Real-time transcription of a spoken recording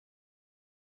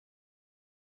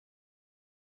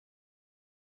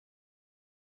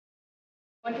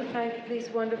I want to thank these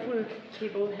wonderful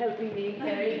people helping me,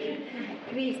 Eric,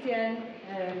 Christian,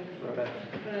 Robert,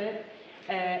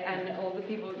 and all the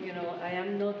people. You know, I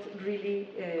am not really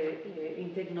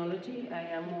in technology. I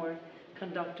am more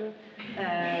conductor,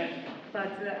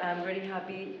 but I'm very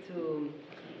happy to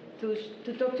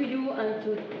talk to you and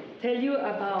to tell you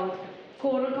about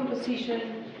choral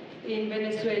composition in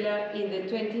Venezuela in the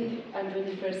 20th and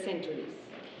 21st centuries.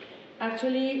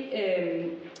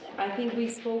 Actually, I think we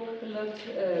spoke a lot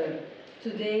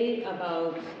today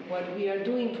about what we are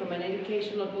doing from an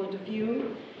educational point of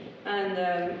view, and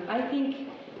I think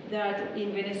that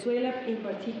in Venezuela in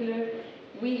particular,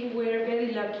 we were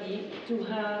very lucky to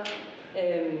have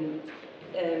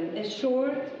a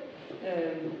short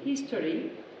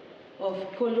history of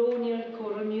colonial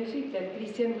choral music that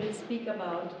Christian will speak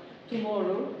about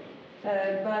tomorrow.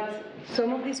 But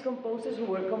some of these composers who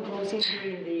were composing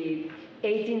during the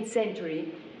 18th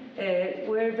century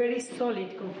were very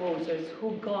solid composers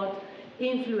who got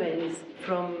influence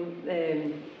from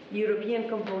European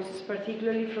composers,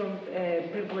 particularly from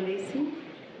Pergolesi.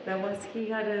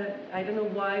 I don't know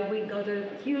why, we got a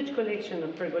huge collection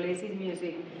of Pergolesi's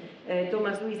music,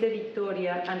 Tomás Luis de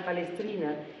Victoria and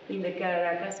Palestrina in the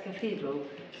Caracas Cathedral.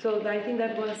 So I think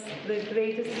that was the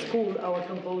greatest school our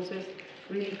composers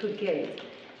really could get.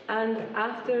 And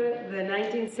after the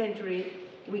 19th century,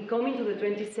 we come into the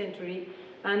 20th century,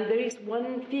 and there is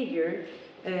one figure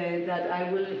that I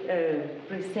will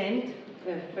present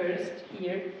first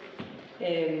here,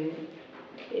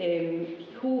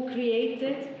 who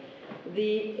created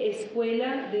the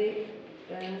Escuela de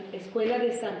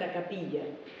Santa Capilla.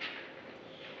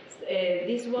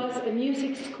 This was a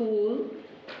music school,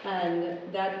 and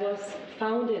that was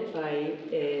founded by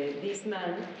this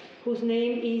man, whose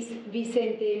name is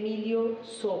Vicente Emilio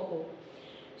Sojo.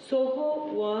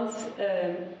 Sojo was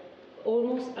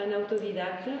almost an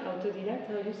autodidact, how do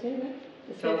you say that?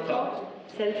 Self-taught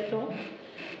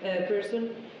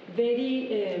person,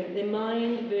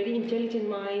 very intelligent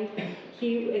mind.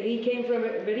 He came from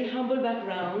a very humble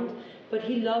background, but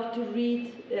he loved to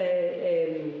read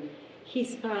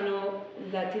Hispano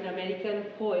Latin American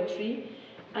poetry,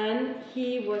 and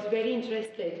he was very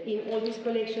interested in all this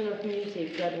collection of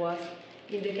music that was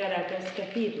in the Caracas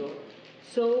Cathedral.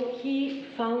 So he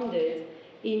founded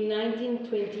in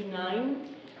 1929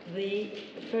 the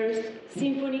first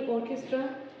symphony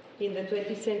orchestra in the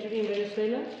 20th century in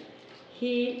Venezuela.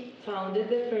 He founded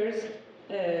the first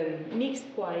mixed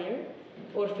choir,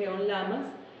 Orfeón Lamas,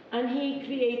 and he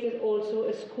created also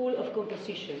a school of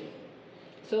composition.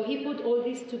 So he put all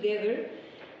this together,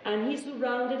 and he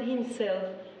surrounded himself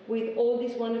with all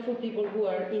these wonderful people who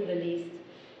are in the list: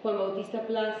 Juan Bautista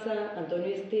Plaza,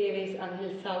 Antonio Esteves,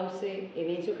 Ángel Sauce,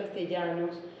 Evencio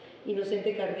Castellanos,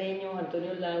 Inocente Carreño,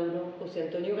 Antonio Lauro, José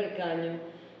Antonio Garcaño,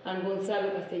 and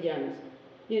Gonzalo Castellanos.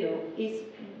 You know, it's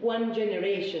one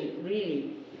generation,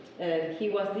 really. He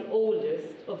was the oldest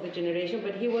of the generation,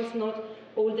 but he was not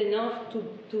old enough to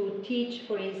teach,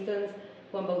 for instance,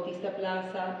 Juan Bautista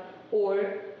Plaza,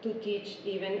 or to teach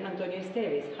even Antonio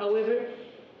Esteves. However,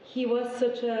 he was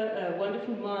such a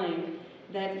wonderful mind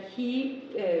that he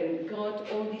got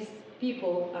all these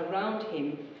people around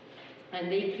him, and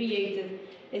they created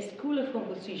a school of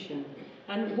composition.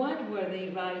 And what were they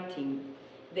writing?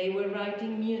 They were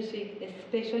writing music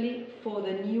especially for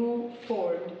the new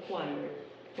formed choir,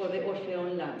 for the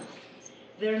Orfeón Lamas.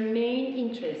 Their main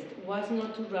interest was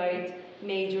not to write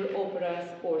major operas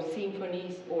or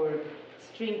symphonies or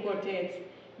string quartets.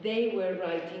 They were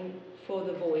writing for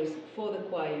the voice, for the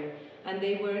choir, and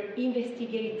they were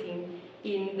investigating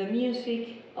in the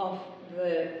music of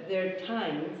their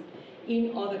times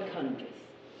in other countries.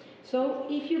 So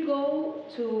if you go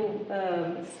to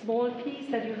a small piece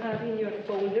that you have in your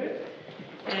folder,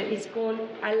 it's called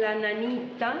A la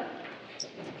Nanita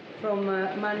from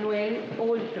Manuel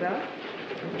Oltra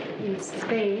in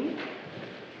Spain.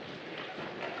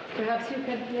 Perhaps you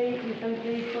can play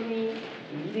for me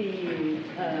the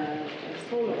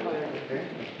solo part.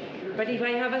 But if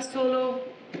I have a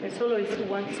soloist who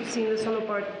wants to sing the solo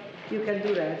part, you can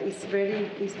do that. It's very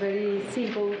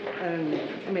simple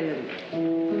melody.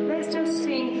 Let's just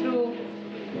sing through,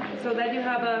 so that you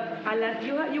have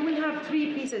you will have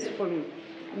three pieces for me.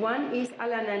 One is A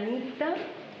la Nanita.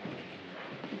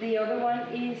 The other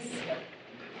one is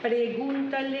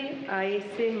Pregúntale a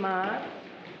ese mar.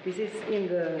 This is in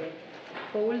the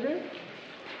folder.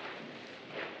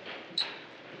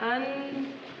 And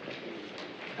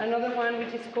another one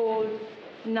which is called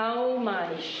Now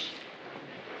Mais.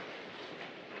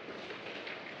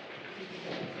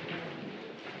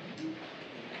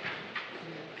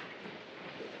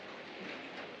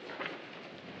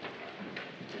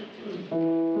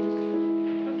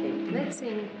 Let's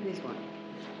sing this one.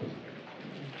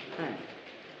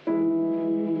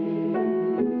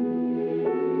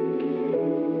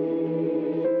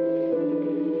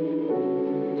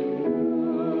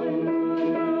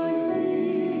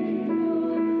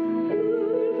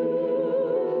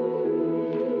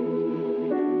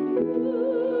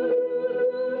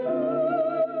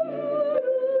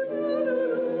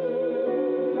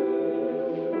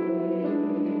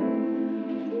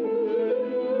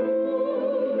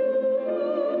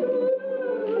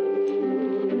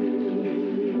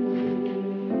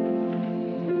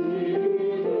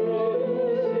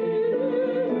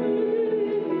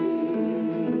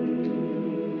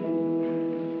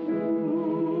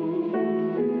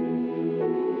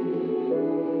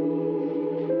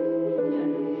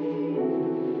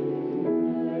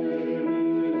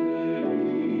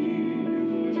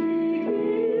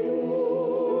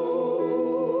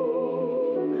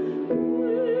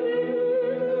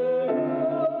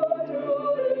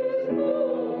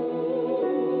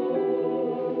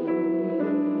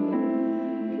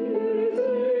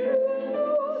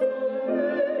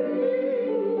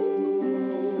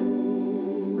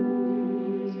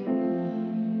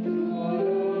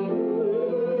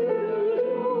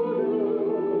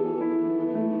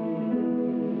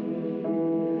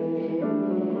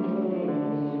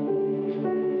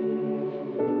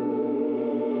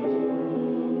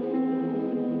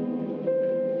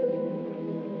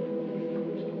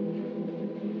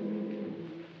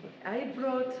 I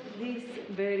brought this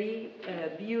very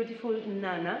beautiful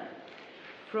nana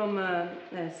from a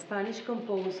Spanish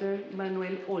composer,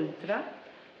 Manuel Oltra,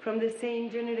 from the same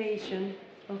generation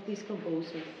of these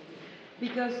composers,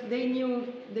 because they knew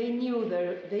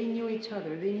each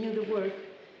other, they knew the work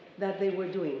that they were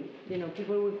doing. You know,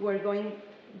 people were going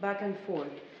back and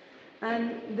forth,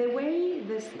 and the way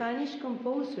the Spanish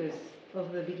composers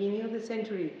of the beginning of the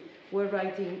century were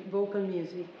writing vocal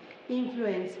music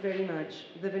influenced very much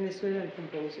the Venezuelan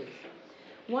composers.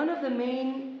 One of the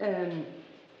main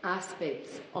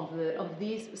aspects of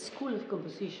this school of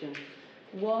composition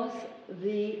was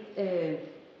the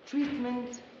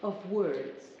treatment of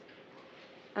words.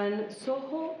 And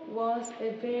Soho was a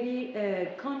very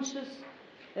conscious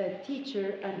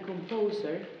teacher and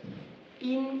composer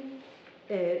in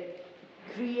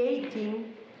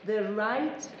creating the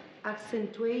right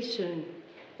accentuation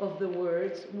of the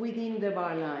words within the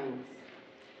bar lines.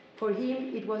 For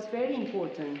him, it was very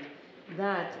important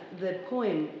that the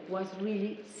poem was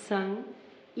really sung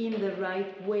in the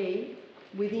right way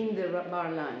within the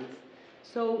bar lines.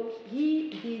 So he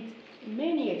did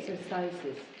many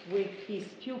exercises with his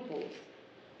pupils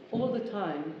all the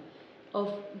time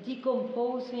of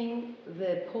decomposing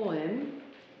the poem,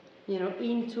 you know,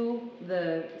 into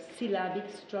the syllabic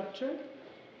structure,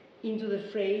 into the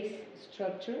phrase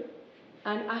structure.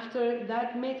 And after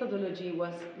that methodology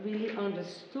was really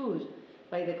understood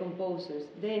by the composers,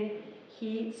 then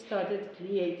he started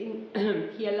creating,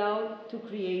 he allowed to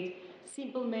create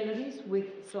simple melodies with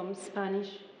some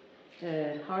Spanish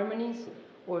harmonies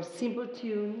or simple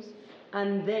tunes,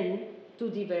 and then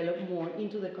to develop more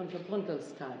into the contrapuntal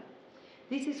style.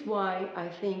 This is why I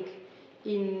think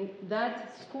in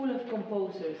that school of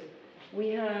composers we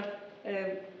have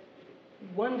a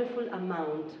wonderful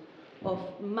amount of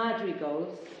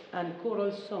madrigals and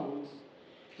choral songs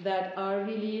that are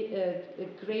really a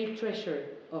great treasure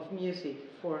of music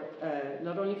for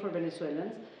not only for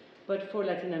Venezuelans but for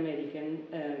Latin American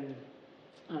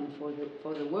and for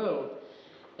the world.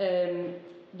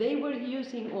 They were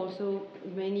using also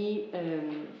many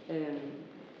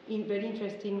very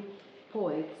interesting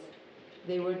poets.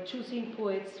 They were choosing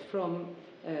poets from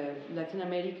Latin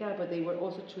America, but they were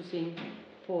also choosing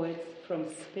poets from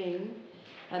Spain,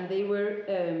 and they were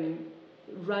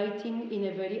writing in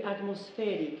a very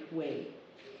atmospheric way.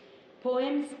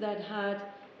 Poems that had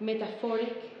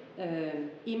metaphoric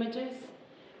images,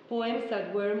 poems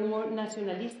that were more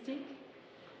nationalistic,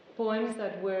 poems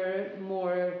that were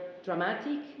more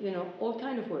dramatic, you know, all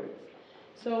kind of words.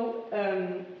 So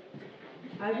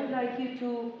I would like you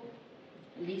to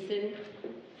listen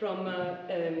from,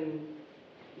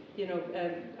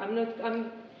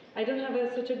 I don't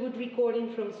have such a good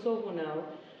recording from Soho now,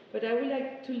 but I would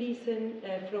like to listen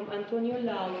from Antonio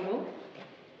Lauro,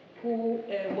 who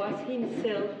was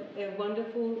himself a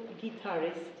wonderful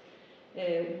guitarist.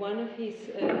 One of his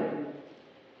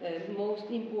most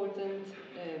important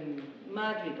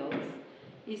madrigals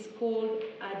is called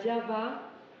Allá va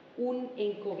un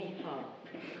encobijado.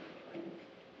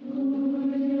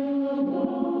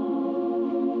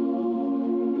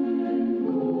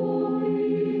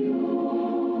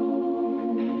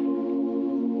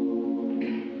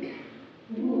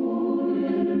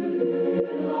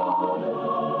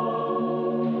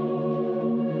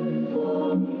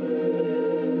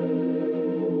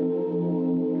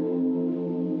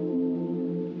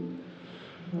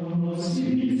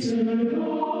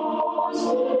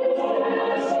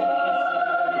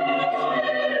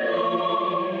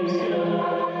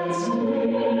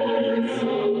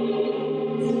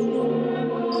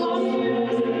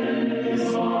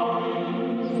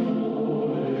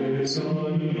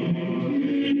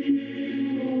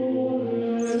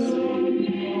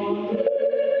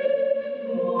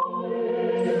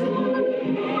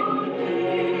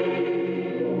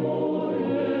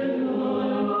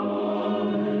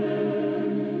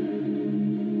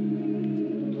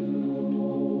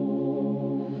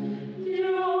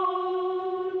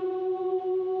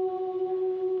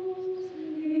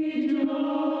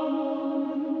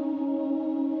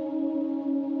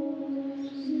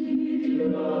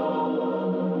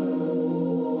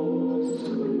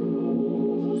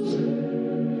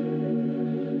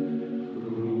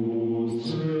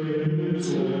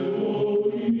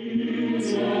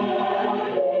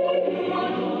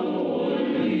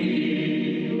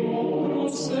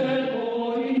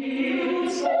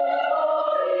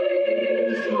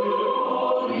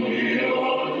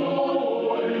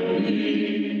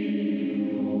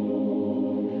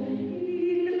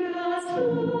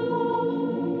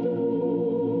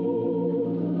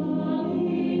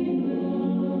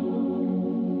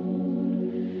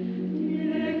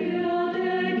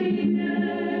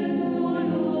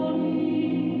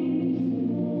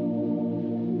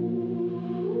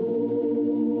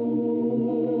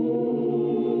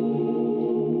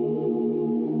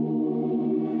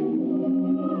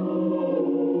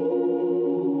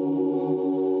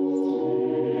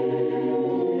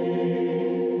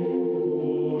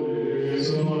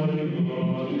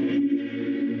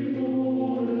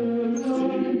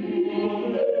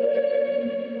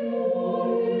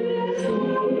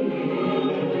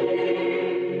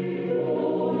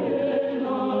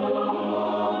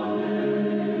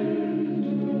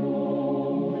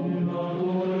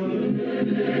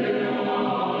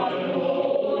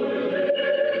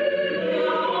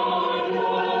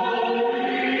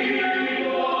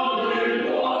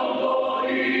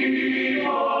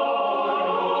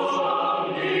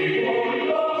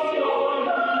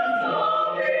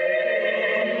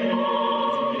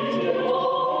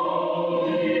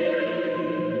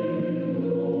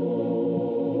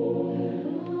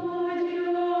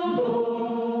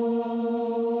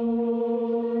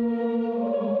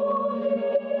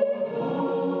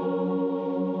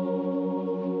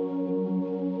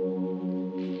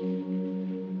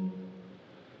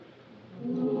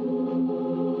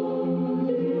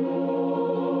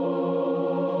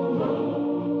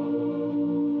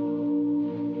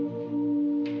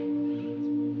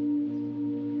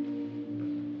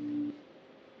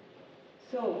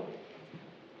 So,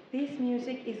 this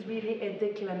music is really a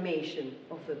declamation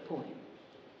of the poem.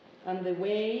 And the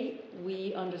way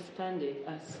we understand it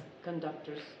as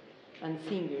conductors and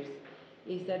singers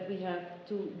is that we have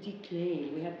to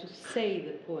declaim, we have to say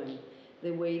the poem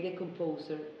the way the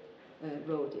composer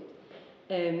wrote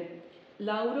it.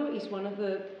 Lauro is one of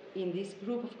the, in this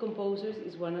group of composers,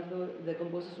 is one of the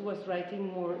composers who was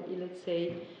writing more, let's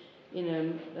say, in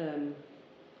a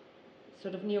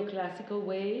sort of neoclassical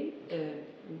way,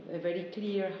 a very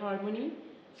clear harmony,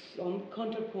 on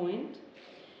counterpoint.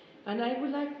 And I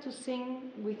would like to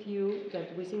sing with you,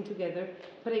 that we sing together,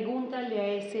 Pregúntale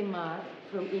a ese mar,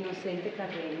 from Inocente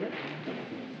Carreño.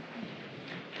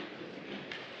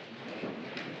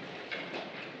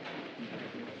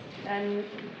 And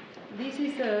this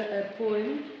is a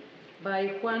poem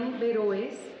by Juan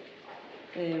Veroes,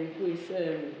 who is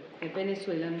a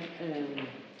Venezuelan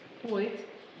poet.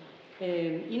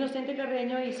 Inocente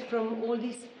Carreño is from all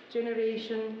this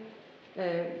generation,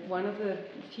 one of the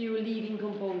few living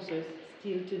composers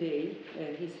still today.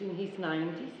 He's in his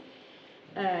 90s.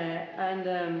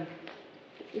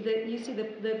 You see,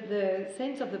 the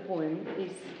sense of the poem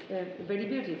is very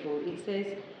beautiful. It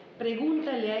says,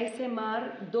 Pregúntale a ese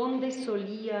mar donde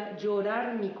solía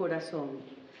llorar mi corazón.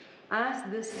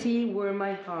 Ask the sea where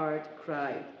my heart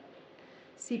cried.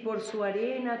 Si por su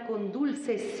arena con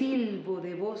dulce silbo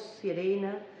de voz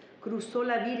serena cruzó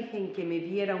la Virgen que me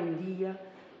viera un día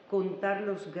contar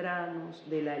los granos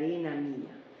de la arena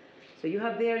mía. So you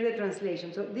have there the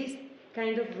translation. So this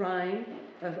kind of rhyme,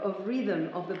 of rhythm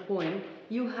of the poem,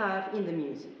 you have in the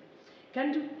music.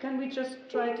 Can we just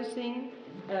try to sing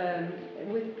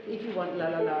with, if you want, la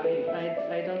la la.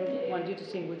 I don't want you to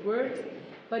sing with words,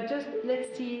 but just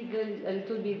let's see a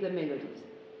little bit the melodies.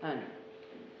 Anna.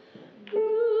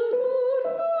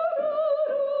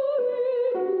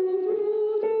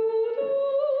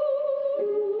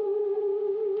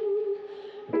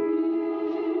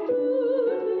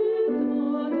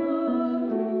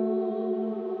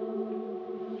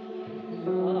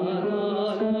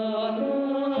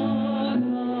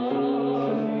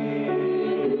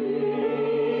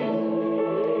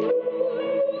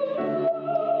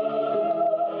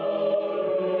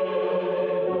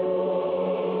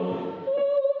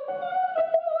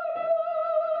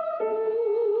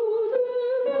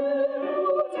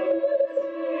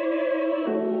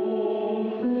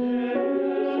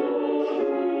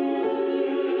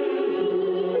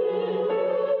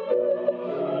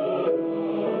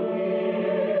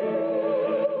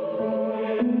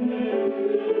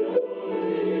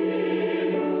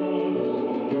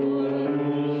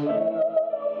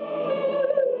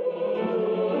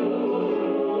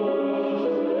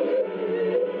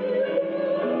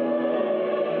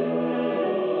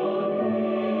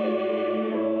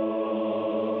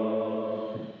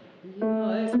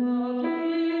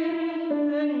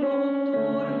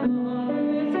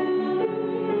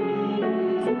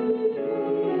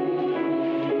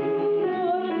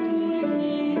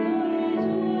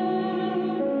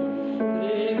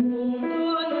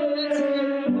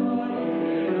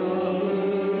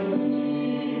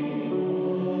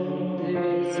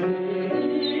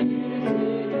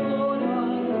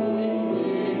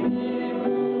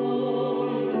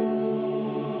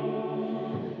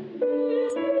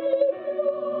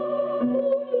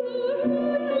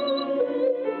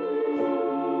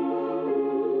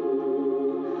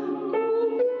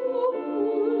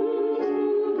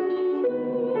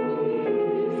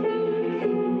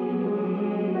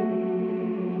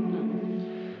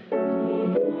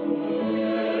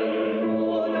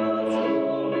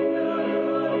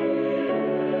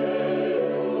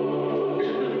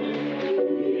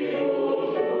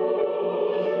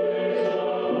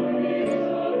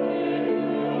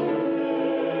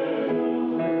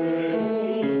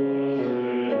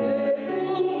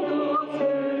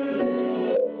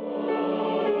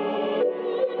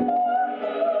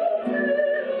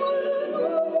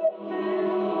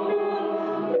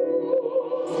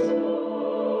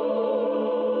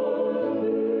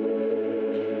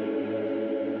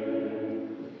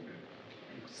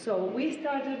 So we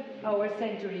started our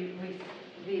century with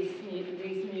this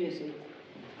music,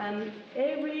 and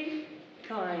every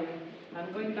time,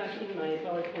 I'm going back in my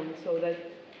PowerPoint so that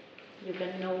you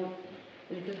can know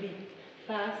a little bit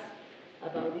fast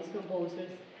about these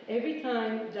composers. Every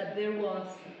time that there was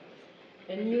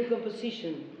a new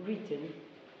composition written,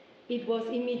 it was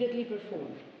immediately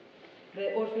performed.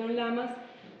 The Orpheon Lamas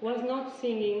was not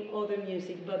singing other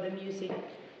music, but the music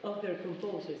of their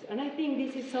composers. And I think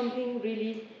this is something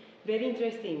really very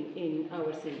interesting in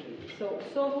our century. So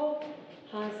Soho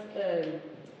has a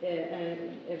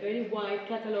very wide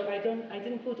catalog. I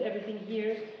didn't put everything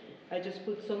here, I just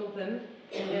put some of them.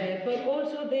 But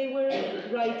also they were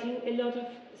writing a lot of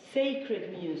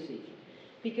sacred music.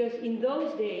 Because in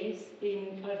those days,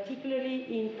 particularly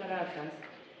in Caracas,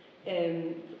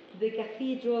 the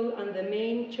cathedral and the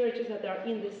main churches that are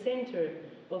in the center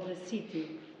of the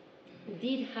city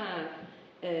did have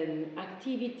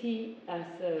activity as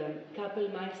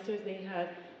Kapellmeisters. They had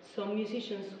some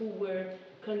musicians who were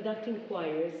conducting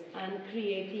choirs and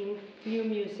creating new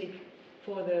music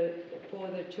for the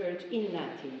church in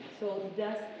Latin. So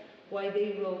that's why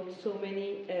they wrote so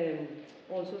many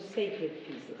also sacred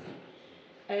pieces.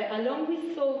 Along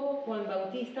with Soho, Juan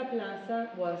Bautista Plaza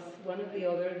was one of the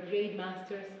other great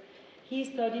masters. He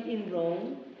studied in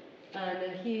Rome,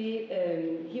 and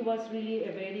he was really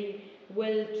a very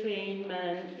well-trained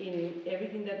man in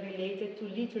everything that related to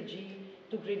liturgy,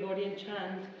 to Gregorian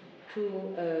chant,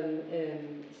 to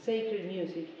sacred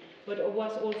music, but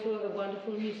was also a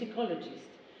wonderful musicologist.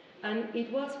 And it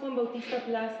was Juan Bautista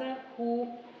Plaza who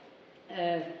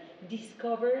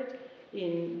discovered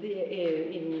in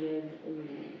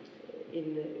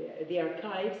the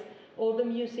archives all the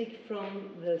music from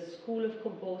the school of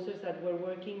composers that were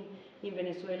working in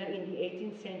Venezuela in the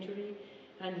 18th century,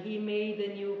 and he made the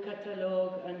new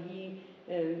catalog, and he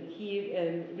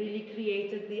really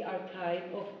created the archive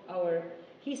of our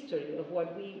history, of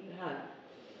what we have.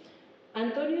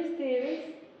 Antonio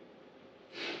Esteves,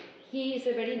 he is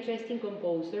a very interesting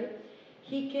composer.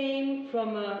 He came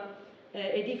from a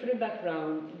different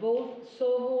background. Both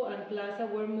Soho and Plaza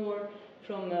were more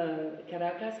from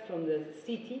Caracas, from the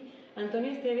city.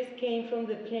 Antonio Esteves came from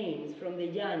the plains, from the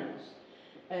llanos,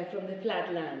 from the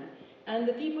flat land. And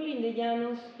the people in the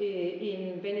llanos,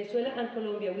 in Venezuela and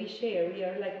Colombia, we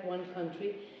are like one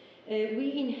country.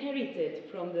 We inherited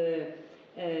from the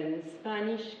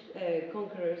Spanish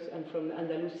conquerors and from the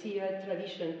Andalusia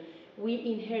tradition, we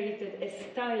inherited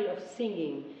a style of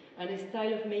singing and a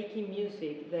style of making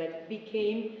music that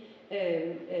became,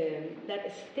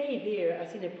 that stayed there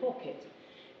as in a pocket.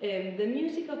 The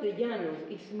music of the llanos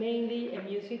is mainly a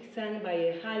music sung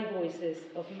by high voices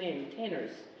of men,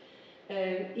 tenors.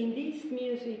 In this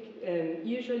music,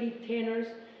 usually tenors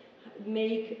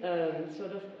make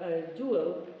sort of a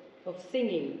duel of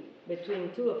singing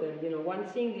between two of them. You know, one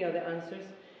sings, the other answers.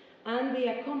 And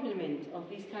the accompaniment of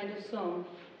this kind of song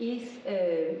is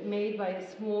made by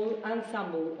a small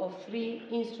ensemble of 3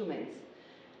 instruments.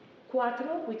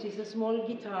 Cuatro, which is a small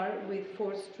guitar with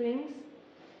 4 strings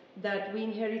that we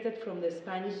inherited from the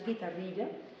Spanish guitarrilla.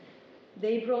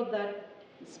 They brought that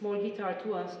small guitar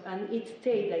to us, and it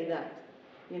stayed like that.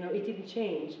 You know, it didn't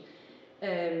change.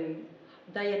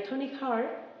 Diatonic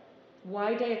harp.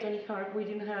 Why diatonic harp? We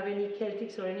didn't have any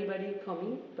Celtics or anybody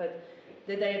coming, but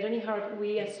the diatonic harp,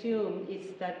 we assume,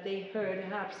 is that they heard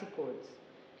harpsichords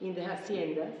in the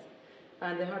haciendas,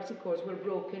 and the harpsichords were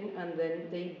broken, and then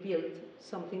they built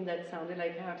something that sounded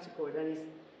like a harpsichord, and it's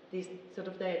this sort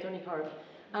of diatonic harp,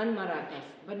 and maracas,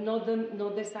 but not the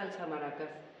salsa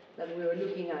maracas that we were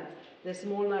looking at, the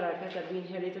small maracas that we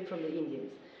inherited from the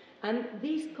Indians. And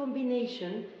this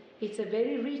combination It's a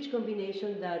very rich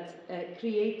combination that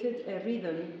created a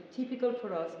rhythm typical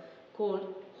for us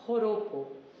called joropo.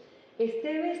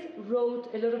 Esteves wrote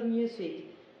a lot of music,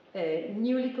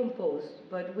 newly composed,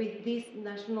 but with this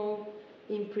national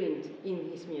imprint in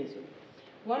his music.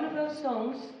 One of those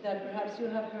songs that perhaps you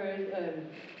have heard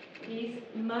is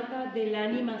Mata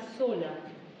dell'anima sola.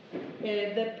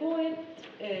 The poet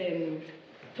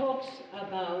talks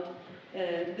about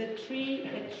a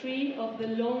tree of the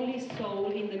lonely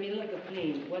soul in the middle of the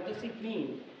plain. What does it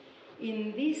mean?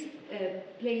 In these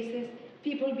places,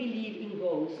 people believe in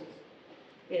ghosts.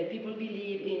 People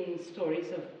believe in stories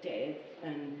of death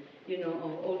and, you know,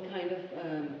 of all kind of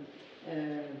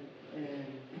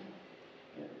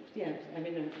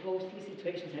ghostly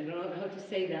situations. I don't know how to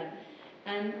say that.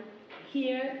 And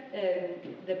here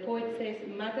the poet says,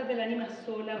 Mata del ánima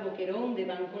sola, boquerón de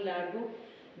banco largo,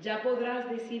 ya podrás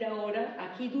decir ahora,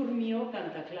 aquí durmió,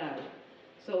 canta claro.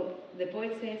 So the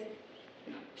poet says,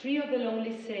 tree of the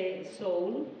lonely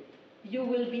soul, you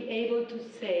will be able to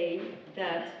say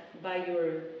that by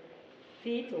your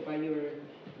feet or by your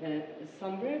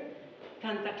sombrero,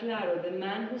 canta claro, the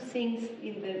man who sings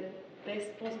in the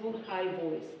best possible high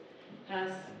voice,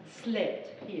 has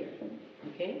slept here.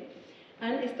 Okay?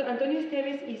 And Antonio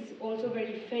Esteves is also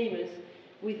very famous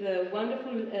with a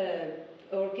wonderful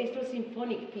orchestral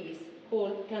symphonic piece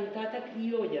called Cantata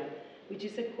Criolla, which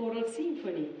is a choral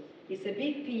symphony. It's a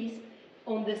big piece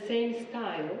on the same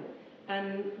style,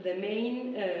 and the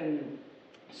main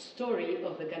story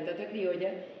of the Cantata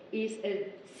Criolla is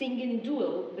a singing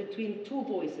duel between two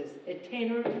voices, a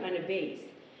tenor and a bass.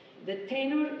 The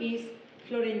tenor is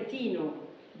Florentino,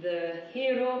 the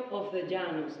hero of the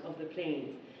llanos, of the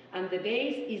plains, and the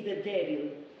bass is the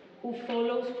devil who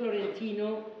follows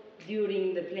Florentino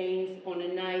during the plains on a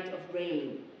night of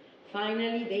rain.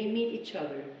 Finally, they meet each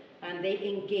other and they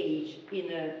engage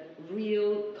in a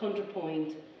real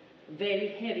counterpoint, very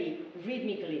heavy,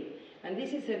 rhythmically. And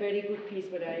this is a very good piece,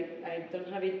 but I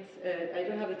don't have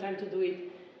the time to do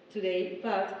it today.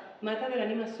 But Mata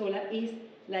dell'anima sola is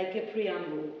like a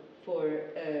preamble for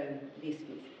this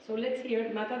piece. So let's hear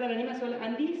Mata dell'anima sola,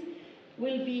 and this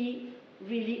will be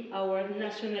really our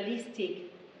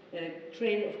nationalistic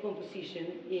trend of composition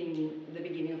in the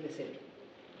beginning of the century.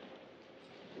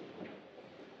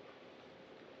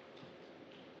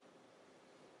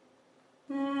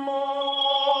 Mata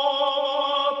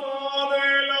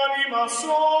dell'anima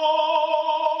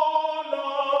sola,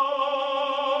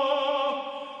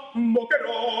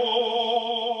 boquerón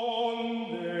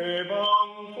de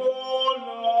banco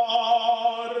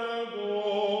largo,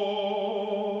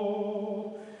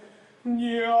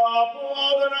 ya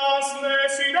podrás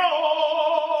decir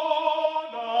ahora,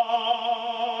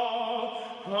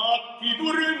 aquí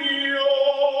durmió,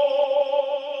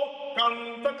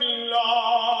 canta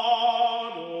claro.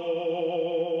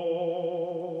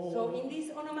 So in this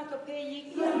onomatopoeic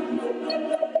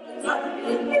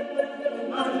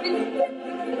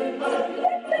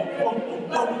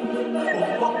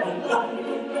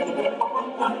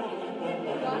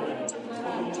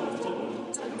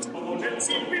Con el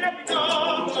silbi la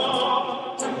picata,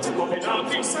 con la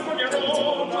pizza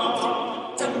cogliarona,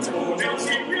 con el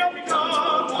silbi la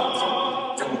picata,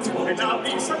 con la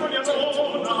pizza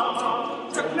cogliarona,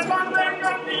 la banda in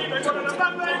cantina, con la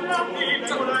banda in cantina,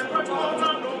 con la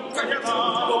qualcosa non cagliarà.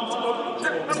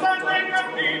 La banda in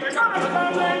cantina, con la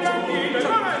banda in cantina,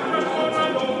 con la qualcosa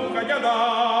non cagliarà.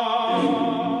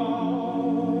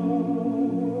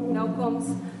 Now comes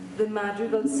the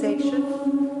madrigal section.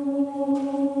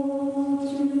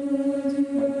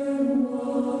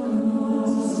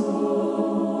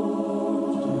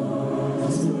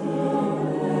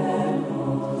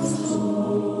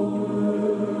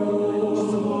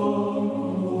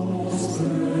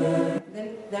 Then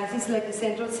that is like a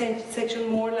central section,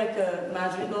 more like a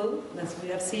madrigal, as we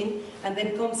have seen, and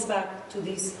then comes back to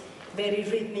this very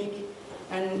rhythmic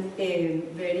and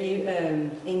very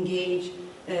engaged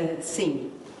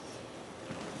singing.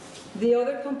 The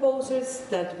other composers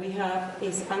that we have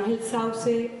is Ángel Sauce.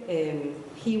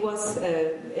 He was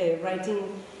writing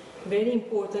very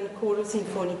important choral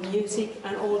symphonic music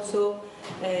and also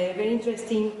very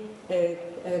interesting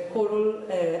choral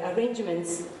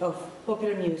arrangements of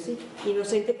popular music.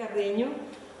 Inocente Carreño,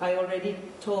 I already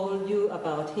told you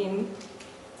about him.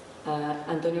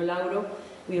 Antonio Lauro,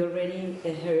 we already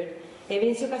heard.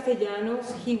 Evencio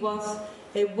Castellanos, he was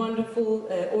a wonderful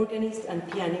organist and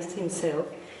pianist himself.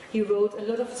 He wrote a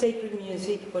lot of sacred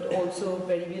music, but also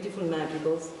very beautiful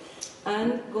madrigals.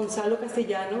 And Gonzalo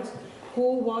Castellanos,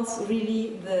 who was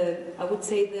really I would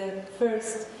say, the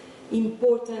first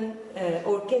important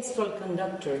orchestral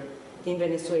conductor in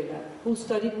Venezuela, who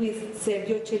studied with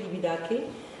Sergio Chelibidache,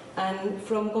 and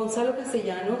from Gonzalo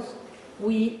Castellanos,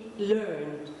 we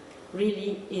learned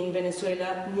really in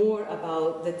Venezuela more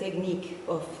about the technique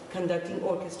of conducting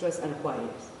orchestras and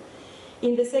choirs.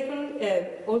 In the second,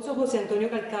 also Jose Antonio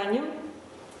Calcaño,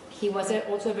 he was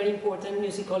also a very important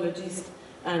musicologist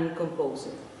and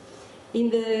composer. In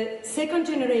the second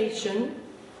generation,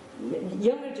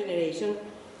 younger generation,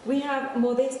 we have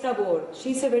Modesta Bor.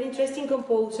 She's a very interesting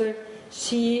composer.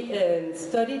 She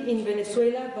studied in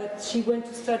Venezuela, but she went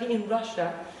to study in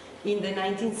Russia in the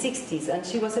 1960s, and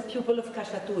she was a pupil of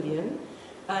Khachaturian.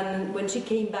 And when she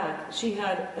came back, she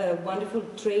had a wonderful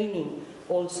training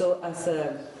also as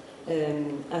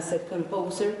a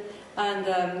composer.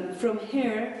 And from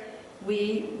her,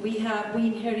 we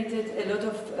inherited a lot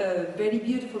of very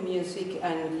beautiful music,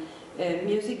 and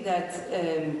music that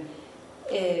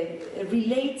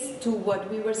relates to what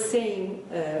we were saying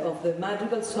of the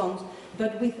madrigal songs,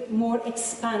 but with more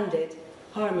expanded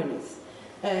harmonies.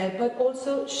 But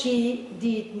also she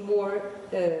did more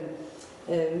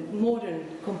modern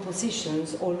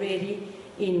compositions already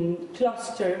in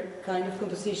cluster kind of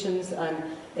compositions and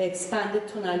expanded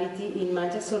tonality in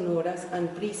manchas sonoras and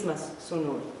prismas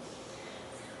sonoras.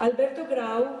 Alberto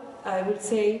Grau, I would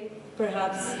say,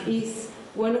 perhaps is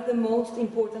one of the most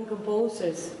important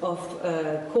composers of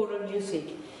choral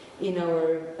music in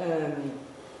our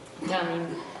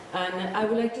time. And I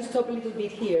would like to stop a little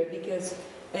bit here because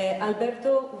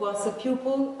Alberto was a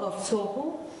pupil of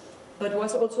Soho, but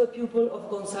was also a pupil of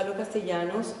Gonzalo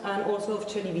Castellanos and also of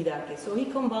Chelibidache. So he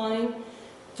combined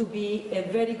to be a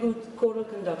very good choral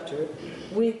conductor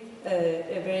with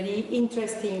a very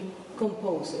interesting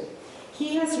composer.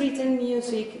 He has written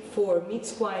music for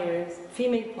mixed choirs,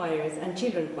 female choirs, and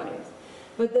children choirs.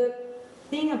 But the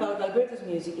thing about Alberto's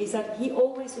music is that he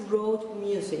always wrote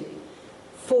music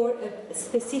for a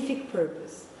specific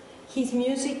purpose. His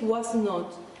music was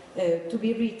not to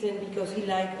be written because he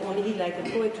liked a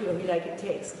poetry or he liked a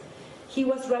text. He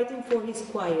was writing for his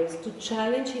choirs to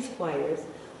challenge his choirs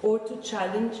or to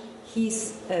challenge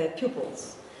his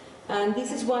pupils. And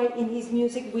this is why in his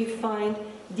music we find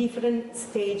different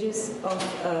stages of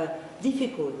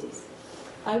difficulties.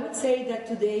 I would say that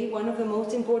today one of the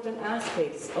most important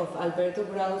aspects of Alberto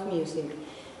Grau's music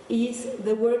is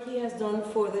the work he has done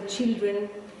for the children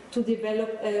to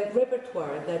develop a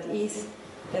repertoire that is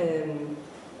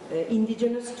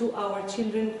indigenous to our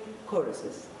children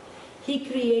choruses. He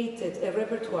created a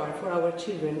repertoire for our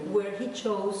children where he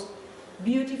chose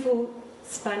beautiful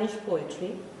Spanish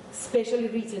poetry, specially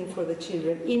written for the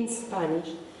children in Spanish,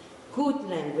 good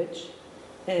language,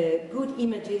 good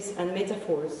images and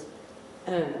metaphors,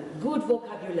 good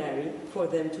vocabulary for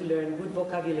them to learn, good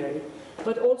vocabulary,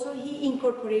 but also he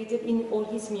incorporated in all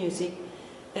his music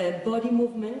body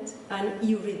movement and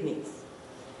eurythmics.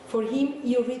 For him,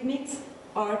 eurythmics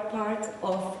are part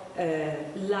of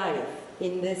life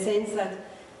in the sense that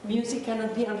music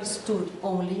cannot be understood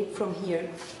only from here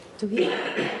to here,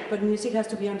 but music has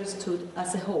to be understood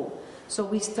as a whole. So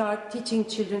we start teaching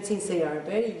children since they are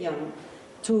very young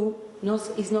to,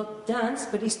 it's not dance,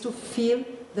 but it's to feel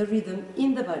the rhythm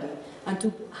in the body and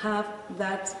to have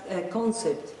that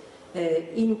concept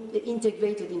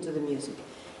integrated into the music.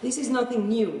 This is nothing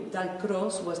new.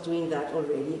 Dalcroze was doing that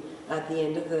already at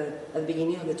the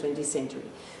beginning of the 20th century.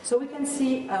 So we can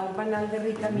see un panal de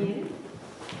Ricamil.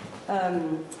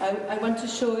 I want to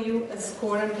show you a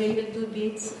score and play a little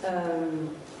bit.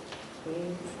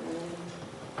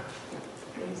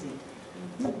 Where is it?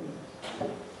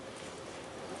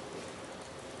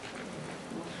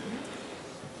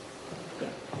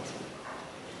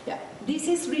 Yeah. This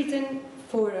is written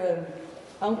for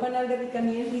un panal de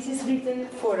Ricamil. This is written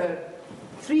for a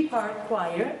 3-part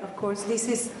choir. Of course, this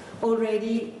is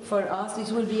already for us.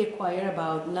 This will be a choir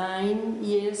about 9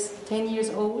 years, 10 years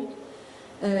old.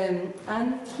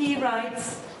 And he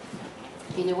writes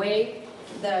in a way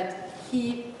that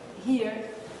here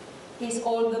is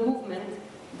all the movement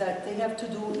that they have to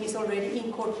do is already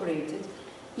incorporated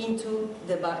into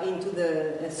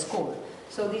the score.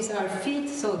 So these are feet,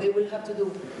 so they will have to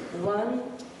do 1,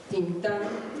 tin tan,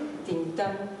 tin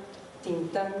tan, tin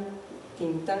tan,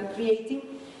 tin tan,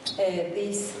 creating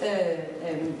this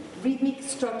rhythmic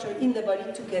structure in the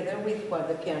body together with what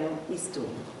the piano is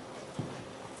doing.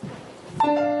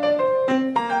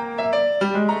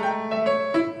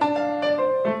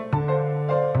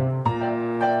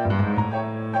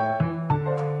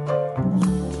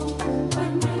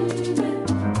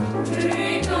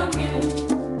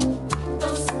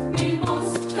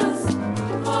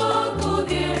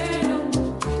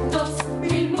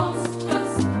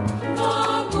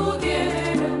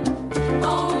 Acudieron a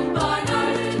un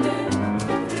panal de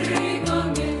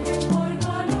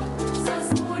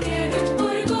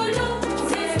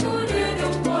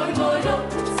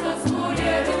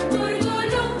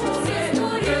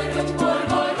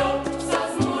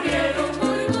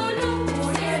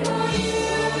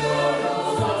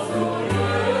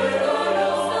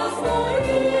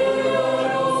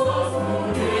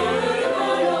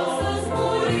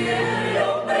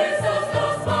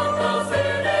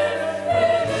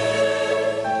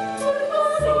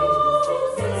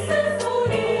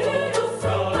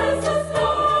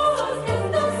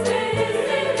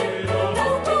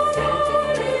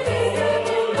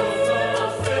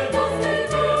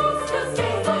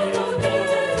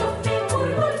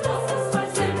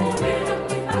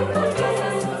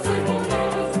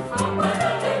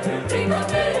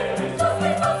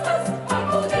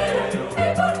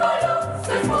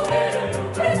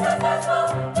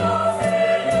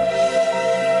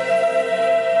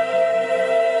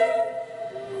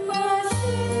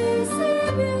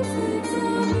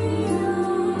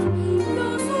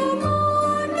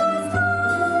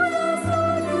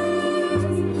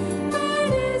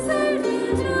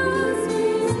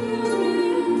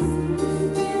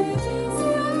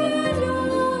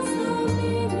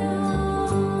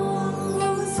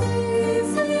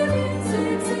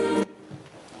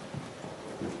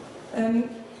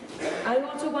I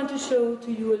also want to show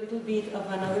to you a little bit of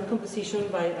another composition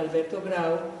by Alberto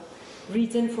Grau,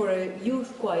 written for a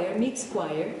youth choir, mixed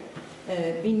choir,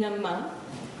 Binama,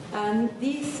 and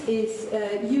this is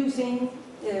using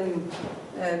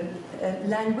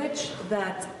language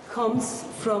that comes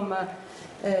from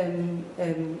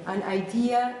an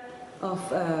idea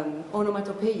of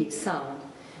onomatopoeic sound.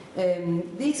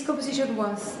 This composition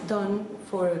was done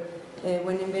for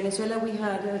when in Venezuela we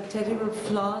had terrible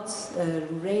floods,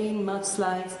 rain,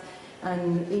 mudslides,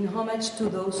 and in homage to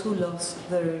those who lost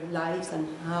their lives and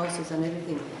houses and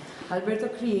everything. Alberto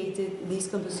created this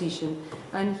composition,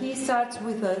 and he starts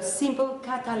with a simple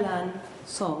Catalan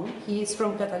song. He is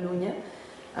from Catalonia,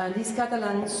 and this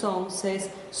Catalan song says,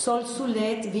 Sol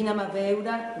solet, vina'm a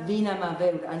veure, vina'm a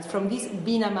veure. And from this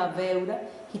vina'm a veure,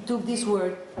 he took this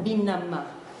word, vina'm.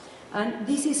 And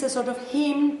this is a sort of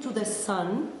hymn to the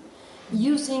sun,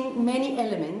 using many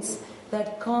elements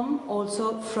that come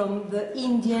also from the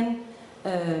Indian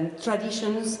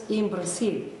traditions in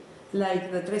Brazil, like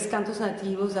the Tres Cantos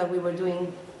Nativos that we were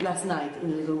doing last night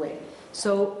in a little way.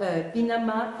 So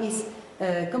Binama is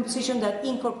a composition that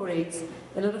incorporates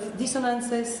a lot of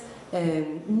dissonances,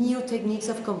 new techniques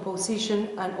of composition,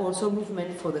 and also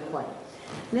movement for the choir.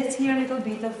 Let's hear a little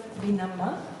bit of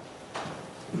Binama.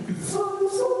 Sol,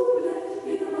 sole,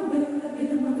 binama, veure,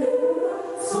 binama,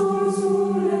 veure. Sol,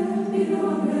 sole,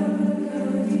 binama, veure,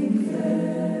 que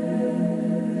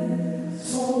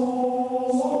sol,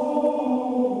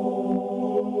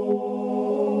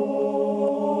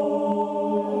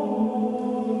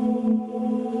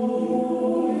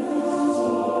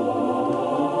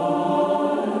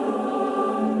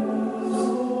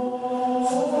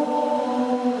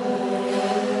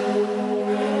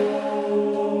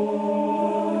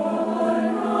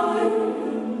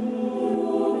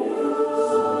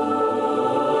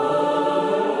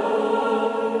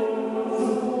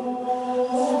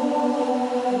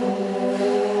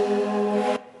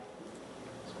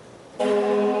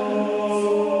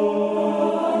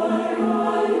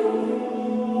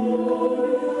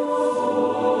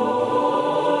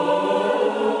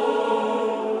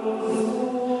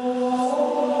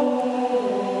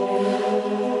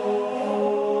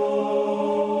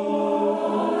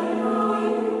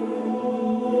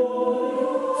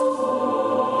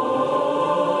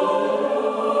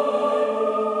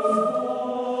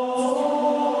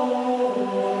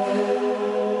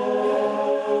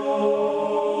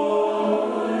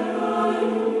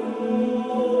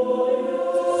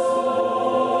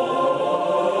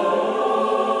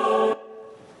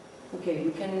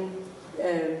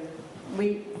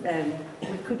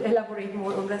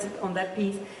 on that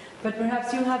piece, but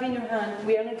perhaps you have in your hand,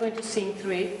 we are not going to sing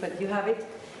through it, but you have it,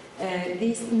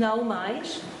 this Now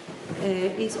Mais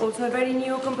is also a very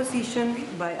new composition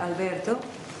by Alberto,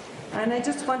 and I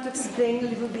just want to explain a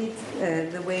little bit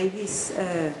the way he's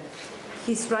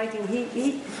writing.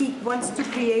 He wants to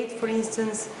create, for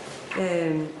instance,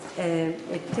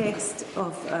 a text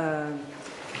of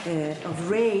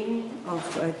rain, of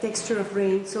texture of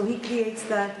rain, so he creates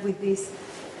that with this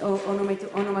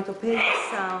onomatopoeic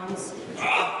sounds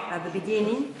at the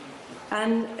beginning,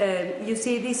 and you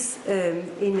see this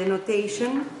in the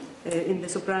notation in the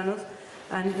sopranos,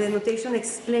 and the notation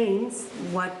explains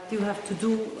what you have to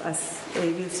do, as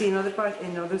you see in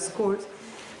other scores,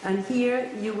 and here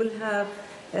you will have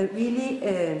really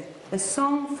a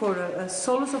song for a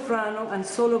solo soprano and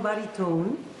solo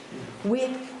baritone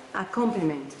with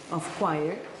accompaniment of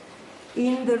choir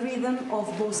in the rhythm of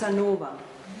bossa nova,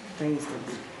 for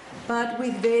instance, but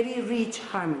with very rich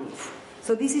harmonies.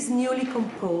 So this is newly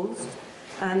composed,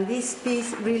 and this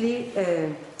piece really,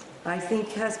 I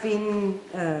think, has been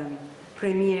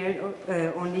premiered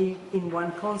only in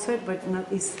one concert, but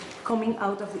is coming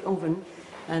out of the oven,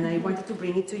 and I wanted to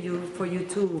bring it to you for you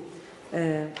to,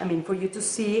 for you to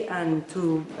see and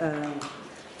to,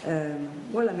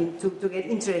 to get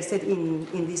interested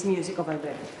in this music of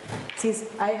Alberto. Since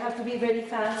I have to be very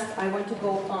fast, I want to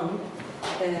go on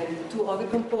to other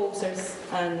composers,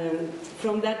 and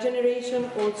from that generation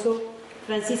also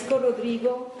Francisco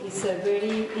Rodrigo is a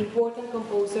very important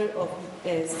composer of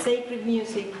sacred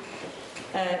music.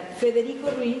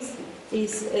 Federico Ruiz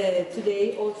is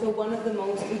today also one of the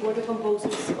most important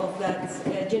composers of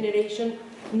that generation,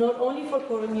 not only for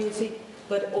choral music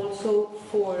but also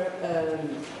for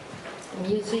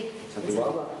music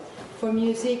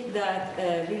that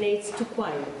relates to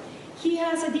choir. He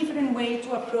has a different way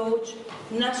to approach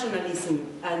nationalism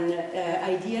and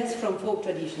ideas from folk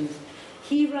traditions.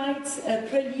 He writes a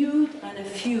prelude and a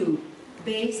fugue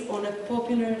based on a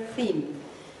popular theme.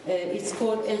 It's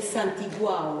called El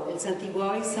Santiguao. El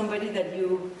Santiguao is somebody that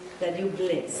you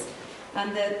bless.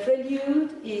 And the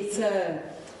prelude is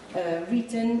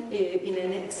written in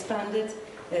an expanded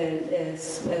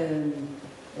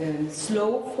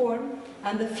slow form,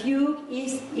 and the fugue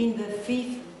is in the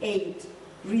 5/8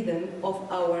 rhythm of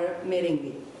our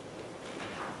merengue.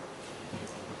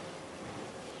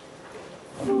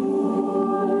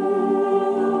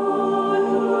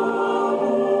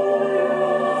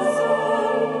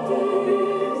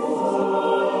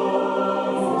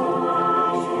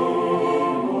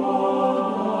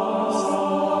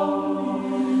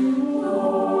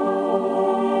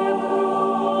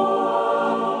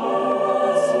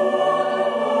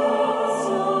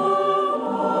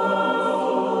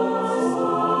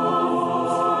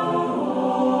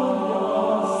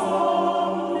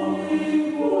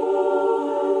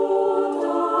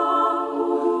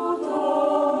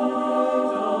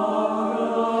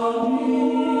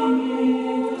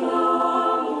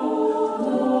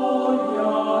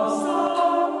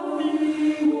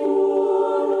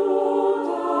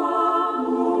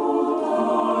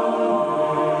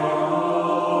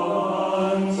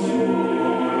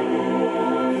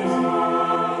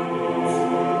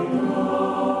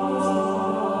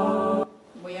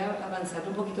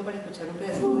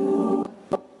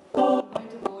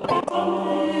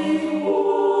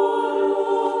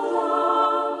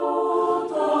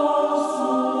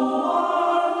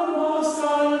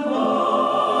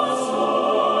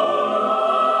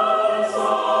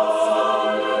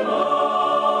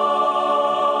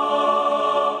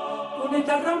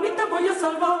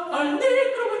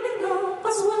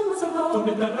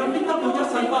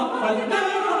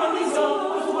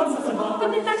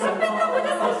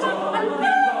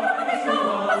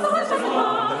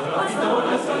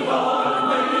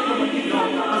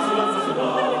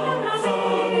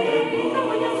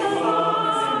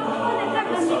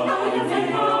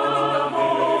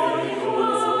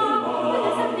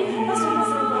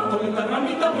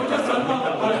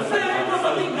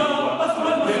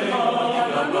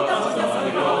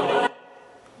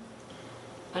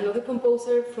 Another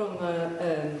composer from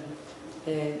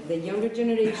the younger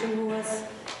generation who has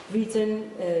written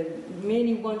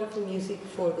many wonderful music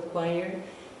for the choir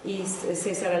is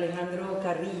César Alejandro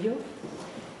Carrillo.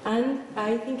 And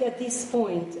I think at this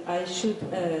point I should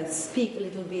speak a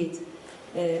little bit,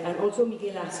 and also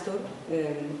Miguel Astor,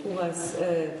 who has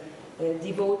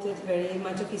devoted very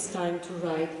much of his time to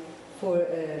write for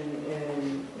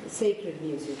sacred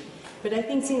music. But I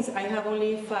think since I have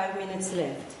only 5 minutes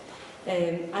left,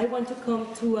 I want to come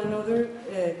to another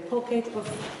pocket of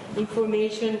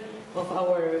information of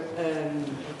our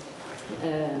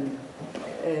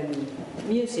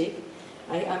music.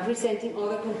 I am presenting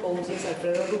other composers,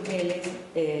 Alfredo Rugeles,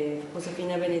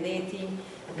 Josefina Benedetti,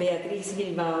 Beatriz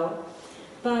Bilbao,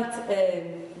 but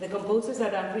the composers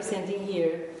that I'm presenting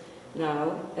here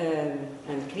now,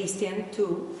 and Christian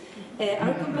too,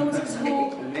 are composers who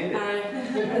are,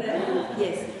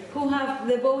 yes, who have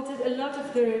devoted a lot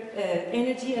of their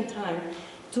energy and time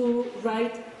to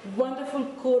write wonderful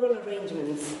choral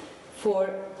arrangements for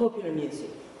popular music.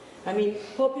 I mean,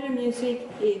 popular music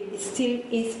still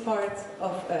is part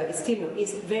of,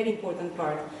 is a very important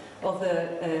part of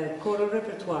the choral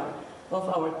repertoire of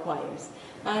our choirs.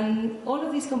 And all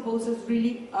of these composers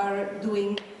really are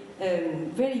doing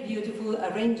very beautiful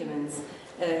arrangements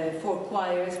for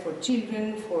choirs, for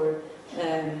children, for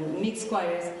mixed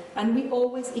choirs, and we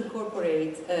always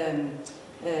incorporate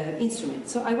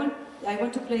instruments. So I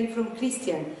want to play from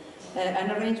Christian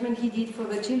an arrangement he did for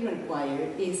the children choir.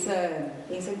 It's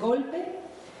a golpe.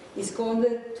 It's called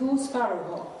the Two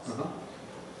Sparrowhawks. Uh-huh.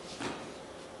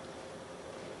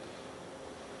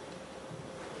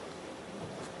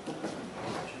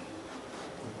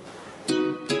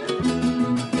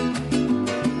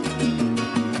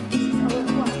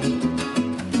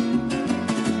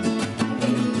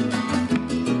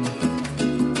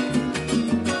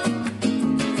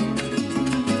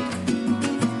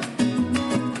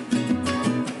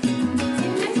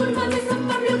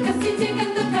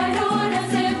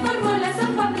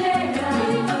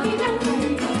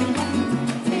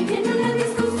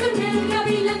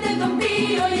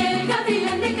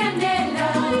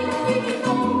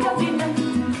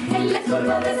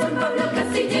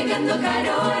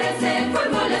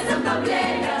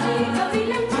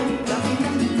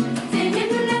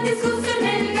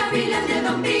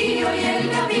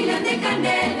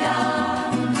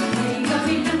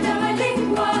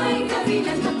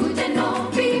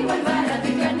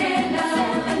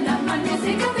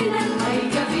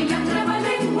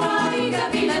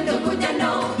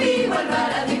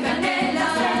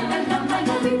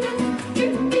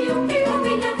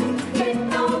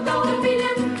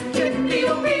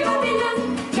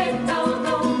 Get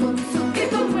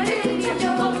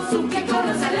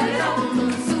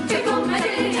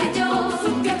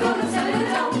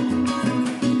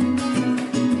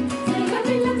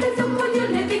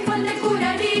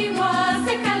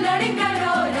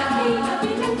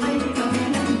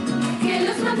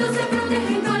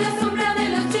protegen con la sombra de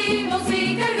los chivos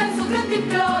y cargan su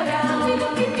cantimplora.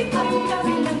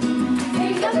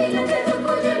 El gavilán de tu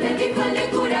cuello le dijo al de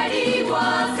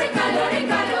Curarigua, hace calor en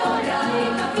calora.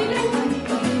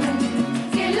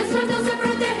 Que los sueltos se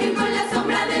protegen con la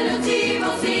sombra de los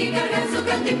chivos y cargan su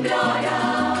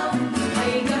cantimplora.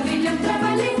 Ay, gavilán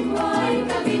trabalengua, ay,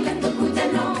 gavilán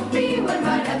tocuyano, vivo en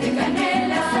vara de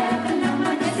canela.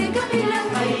 Ese gavilán,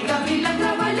 ay, gavilán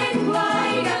trabalengua,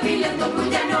 ay, gavilán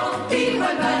tocuyano, vivo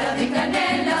en vara de canela.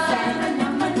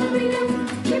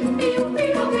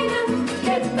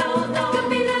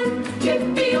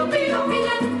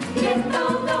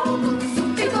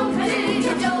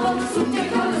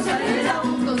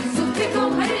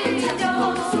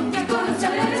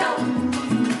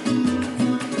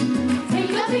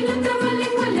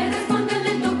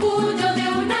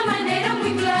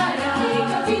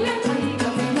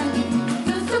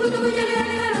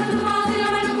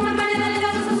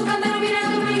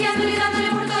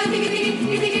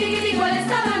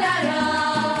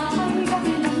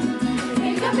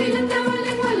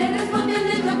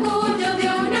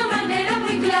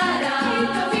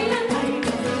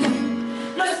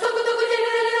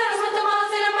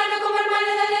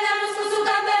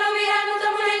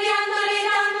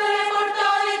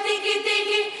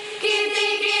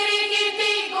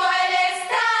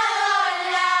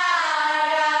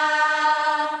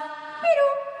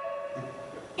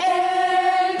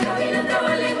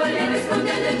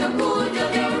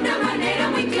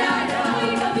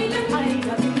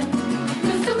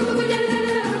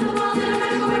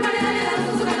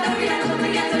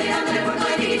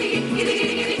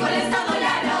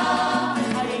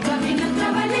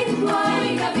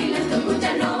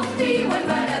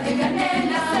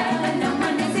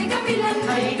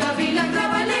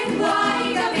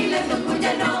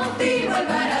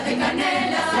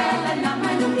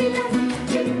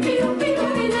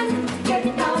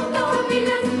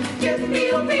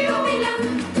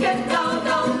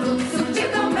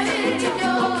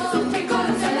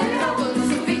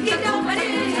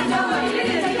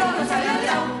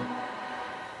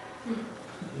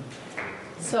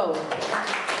 So,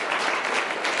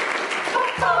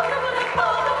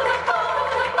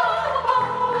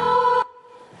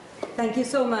 thank you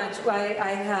so much. I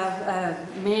have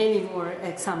many more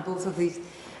examples of this,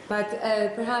 but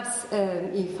perhaps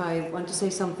if I want to say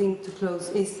something to close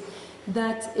is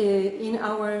that in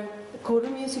our choral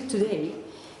music today,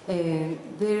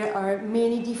 there are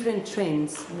many different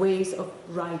trends, ways of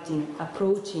writing,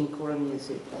 approaching choral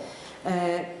music,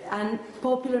 and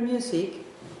popular music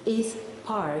is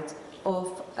part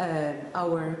of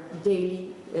our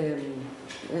daily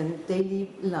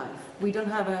life. We don't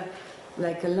have a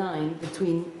line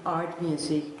between art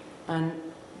music and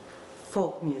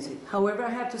folk music. However, I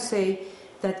have to say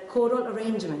that choral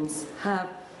arrangements have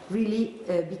really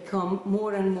become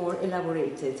more and more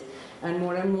elaborated and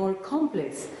more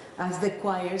complex as the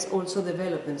choirs also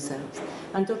develop themselves.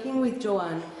 And talking with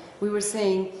Joanne, we were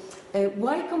saying,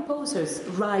 why composers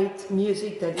write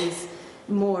music that is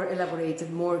more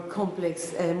elaborated, more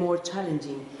complex, more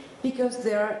challenging? Because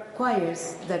there are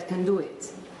choirs that can do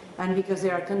it, and because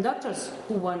there are conductors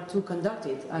who want to conduct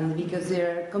it, and because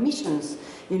there are commissions,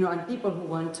 and people who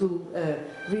want to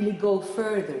really go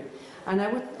further. And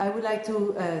I would like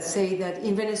to say that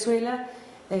in Venezuela,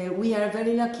 we are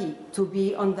very lucky to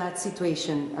be on that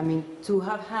situation. I mean, to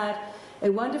have had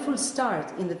a wonderful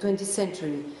start in the 20th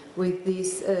century with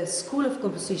this school of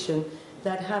composition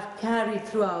that have carried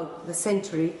throughout the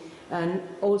century, and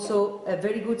also a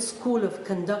very good school of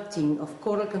conducting, of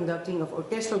choral conducting, of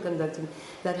orchestral conducting,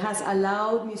 that has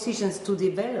allowed musicians to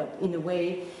develop in a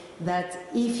way that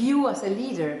if you as a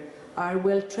leader are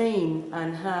well trained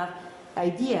and have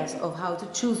ideas of how to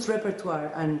choose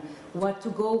repertoire and what to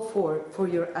go for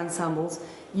your ensembles,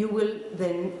 you will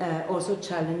then also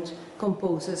challenge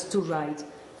composers to write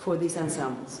for these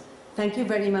ensembles. Thank you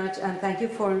very much, and thank you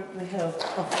for the help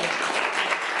of